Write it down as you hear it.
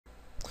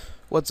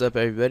What's up,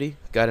 everybody?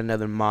 Got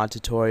another mod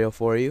tutorial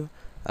for you.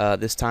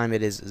 This time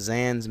it is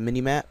Zan's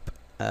Minimap.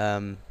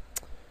 A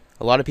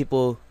lot of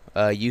people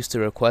used to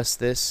request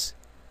this.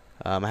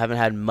 I haven't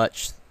had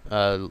much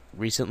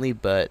recently,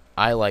 but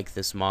I like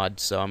this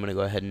mod, so I'm going to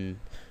go ahead and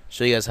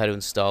show you guys how to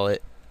install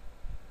it.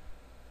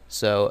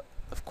 So,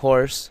 of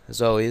course, as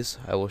always,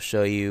 I will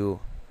show you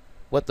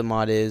what the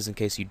mod is in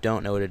case you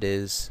don't know what it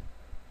is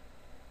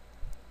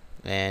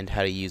and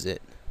how to use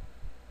it.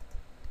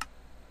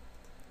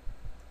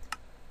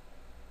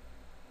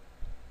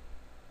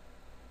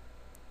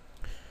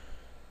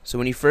 So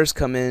when you first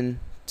come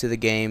in to the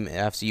game,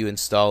 after you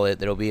install it,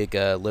 there'll be like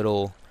a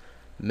little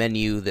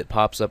menu that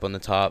pops up on the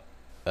top,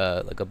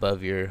 like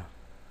above your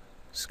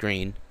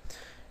screen,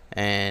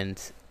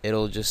 and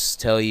it'll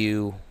just tell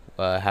you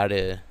how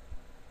to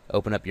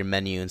open up your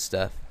menu and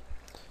stuff.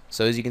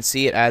 So as you can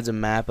see, it adds a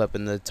map up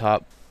in the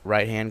top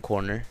right hand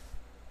corner,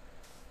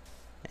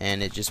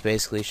 and it just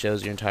basically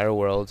shows your entire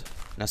world.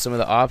 Now some of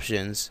the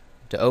options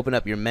to open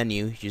up your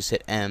menu, you just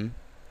hit M,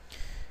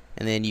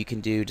 and then you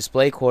can do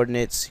display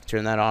coordinates,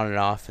 turn that on and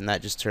off, and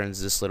that just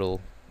turns this little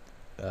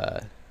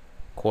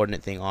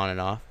coordinate thing on and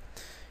off.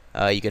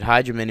 You could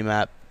hide your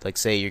minimap, like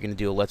say you're going to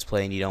do a let's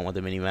play and you don't want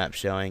the minimap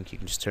showing, you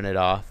can just turn it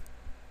off.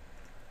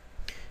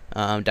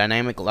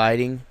 Dynamic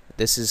lighting,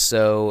 this is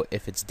so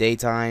if it's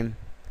daytime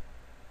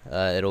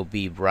it'll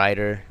be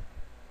brighter,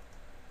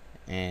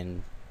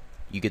 and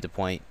you get the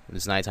point. If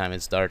it's nighttime,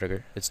 it's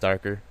darker.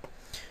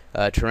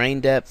 Terrain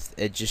depth,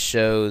 it just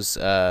shows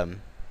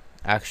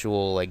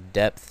actual like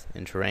depth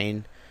and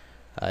terrain.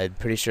 I'm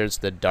pretty sure it's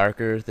the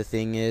darker the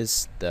thing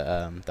is,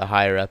 the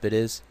higher up it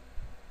is.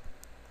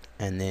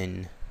 And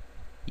then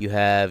you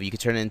could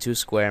turn it into a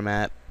square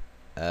map.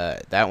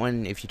 That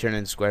one, if you turn it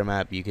into a square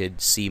map, you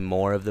could see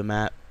more of the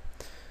map.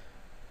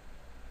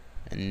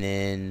 And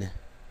then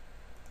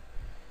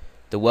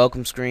the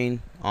welcome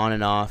screen, on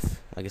and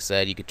off. Like I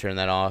said, you could turn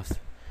that off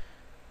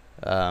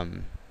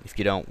if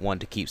you don't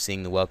want to keep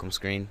seeing the welcome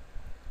screen.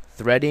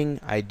 Threading,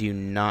 I do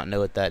not know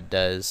what that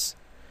does.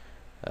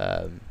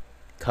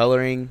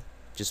 Coloring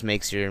just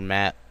makes your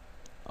map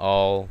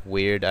all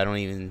weird. I don't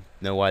even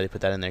know why they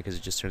put that in there, because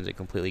it just turns it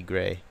completely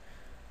gray.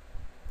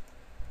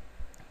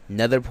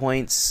 Nether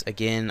points,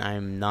 again,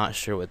 I'm not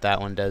sure what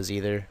that one does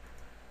either.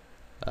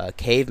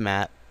 Cave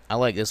map, I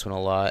like this one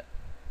a lot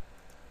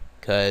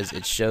because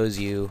it shows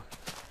you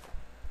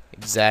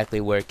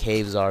exactly where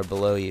caves are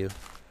below you.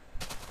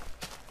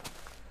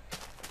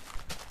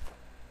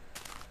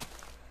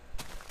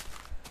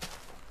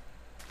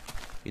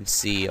 You can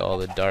see all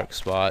the dark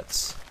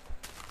spots.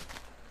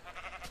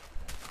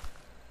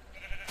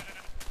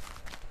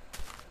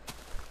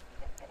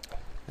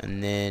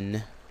 And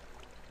then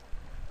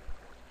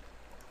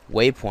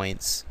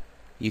waypoints,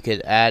 you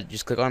could add,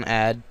 just click on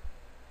add,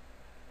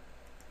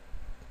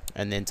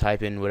 and then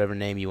type in whatever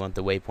name you want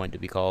the waypoint to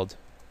be called,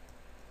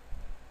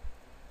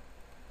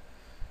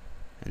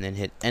 and then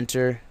hit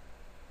enter,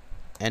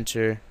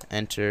 enter,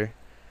 enter,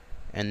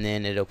 and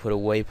then it'll put a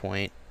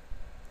waypoint.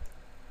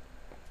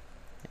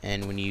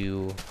 And when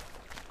you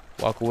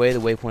walk away, the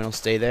waypoint will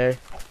stay there.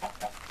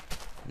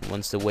 And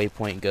once the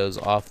waypoint goes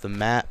off the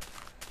map,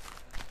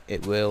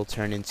 it will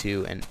turn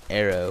into an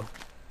arrow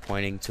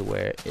pointing to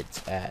where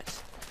it's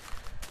at.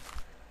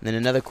 And then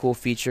another cool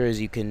feature is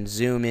you can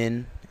zoom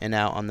in and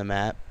out on the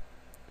map.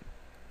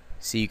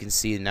 So you can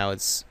see now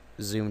it's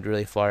zoomed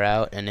really far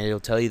out, and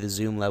it'll tell you the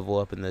zoom level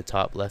up in the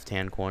top left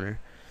hand corner.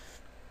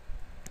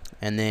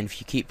 And then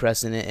if you keep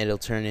pressing it, it'll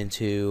turn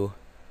into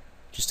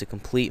just a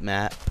complete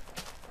map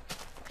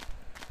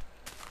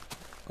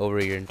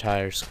over your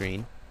entire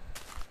screen.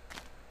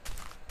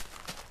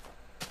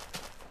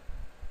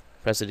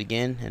 Press it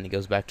again and it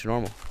goes back to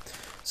normal.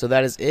 So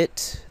that is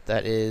it.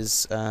 That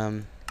is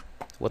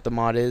what the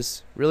mod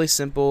is. Really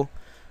simple,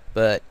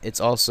 but it's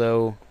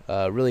also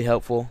really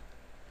helpful.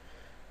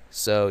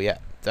 So yeah,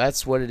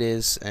 that's what it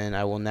is, and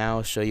I will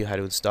now show you how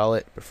to install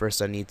it. But first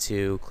I need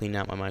to clean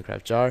out my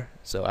Minecraft jar,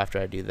 so after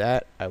I do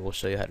that, I will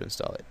show you how to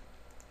install it.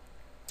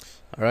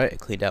 Alright, I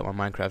cleaned out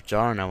my Minecraft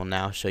jar, and I will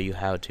now show you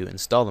how to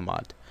install the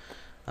mod.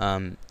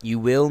 You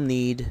will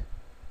need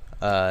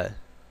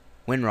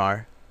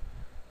WinRAR,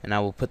 and I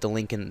will put the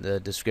link in the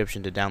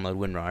description to download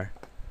WinRAR.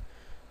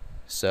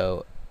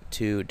 So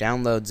to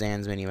download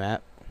Zan's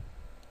Minimap,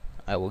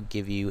 I will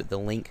give you the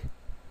link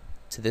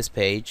to this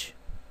page,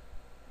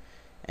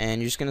 and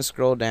you're just going to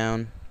scroll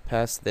down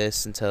past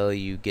this until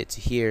you get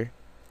to here,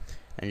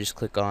 and just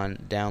click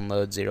on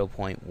download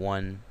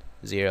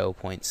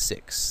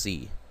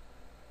 0.10.6c,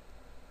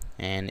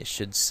 and it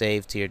should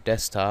save to your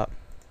desktop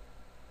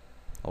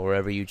or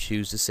wherever you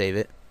choose to save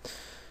it.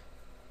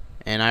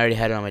 And I already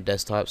had it on my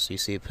desktop, so you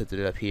see it put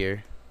it up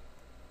here.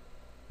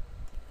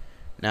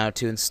 Now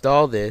to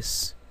install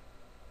this,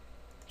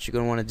 what you're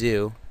going to want to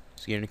do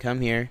is you're going to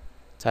come here,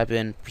 type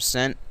in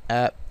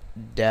 %app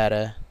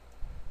data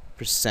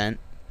 %,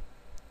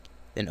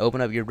 then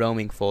open up your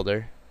roaming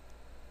folder,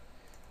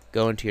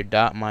 go into your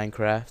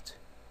 .minecraft,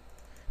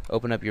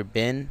 open up your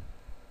bin,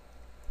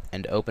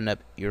 and open up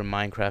your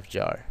Minecraft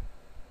jar.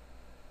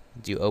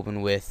 Do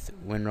open with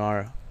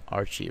WinRAR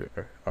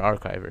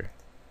archiver.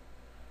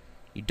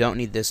 You don't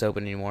need this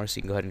open anymore, so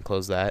you can go ahead and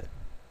close that.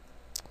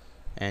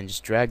 And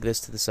just drag this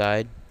to the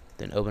side.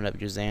 Then open up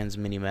your Zan's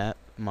Minimap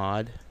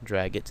mod.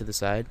 Drag it to the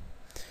side.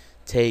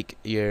 Take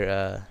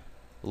your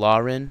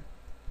Lauren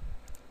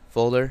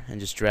folder and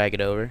just drag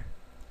it over.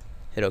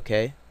 Hit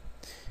OK.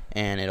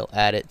 And it'll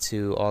add it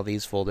to all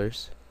these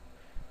folders.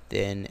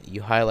 Then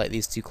you highlight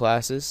these two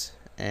classes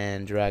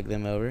and drag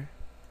them over.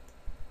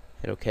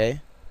 Hit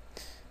OK.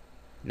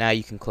 Now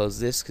you can close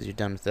this because you're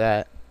done with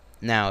that.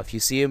 Now if you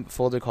see a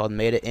folder called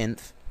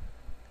meta-inf,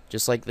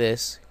 just like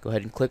this, go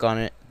ahead and click on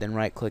it, then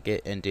right click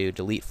it and do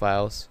delete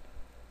files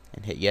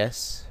and hit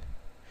yes.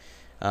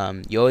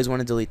 You always want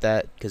to delete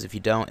that because if you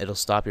don't, it'll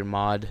stop your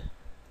mod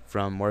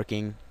from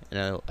working, and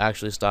it'll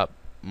actually stop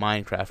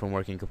Minecraft from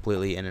working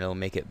completely, and it'll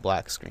make it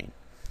black screen.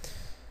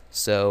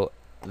 So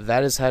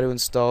that is how to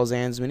install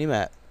Zan's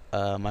Minimap.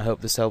 I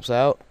hope this helps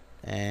out,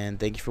 and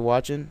thank you for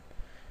watching,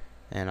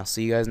 and I'll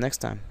see you guys next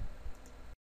time.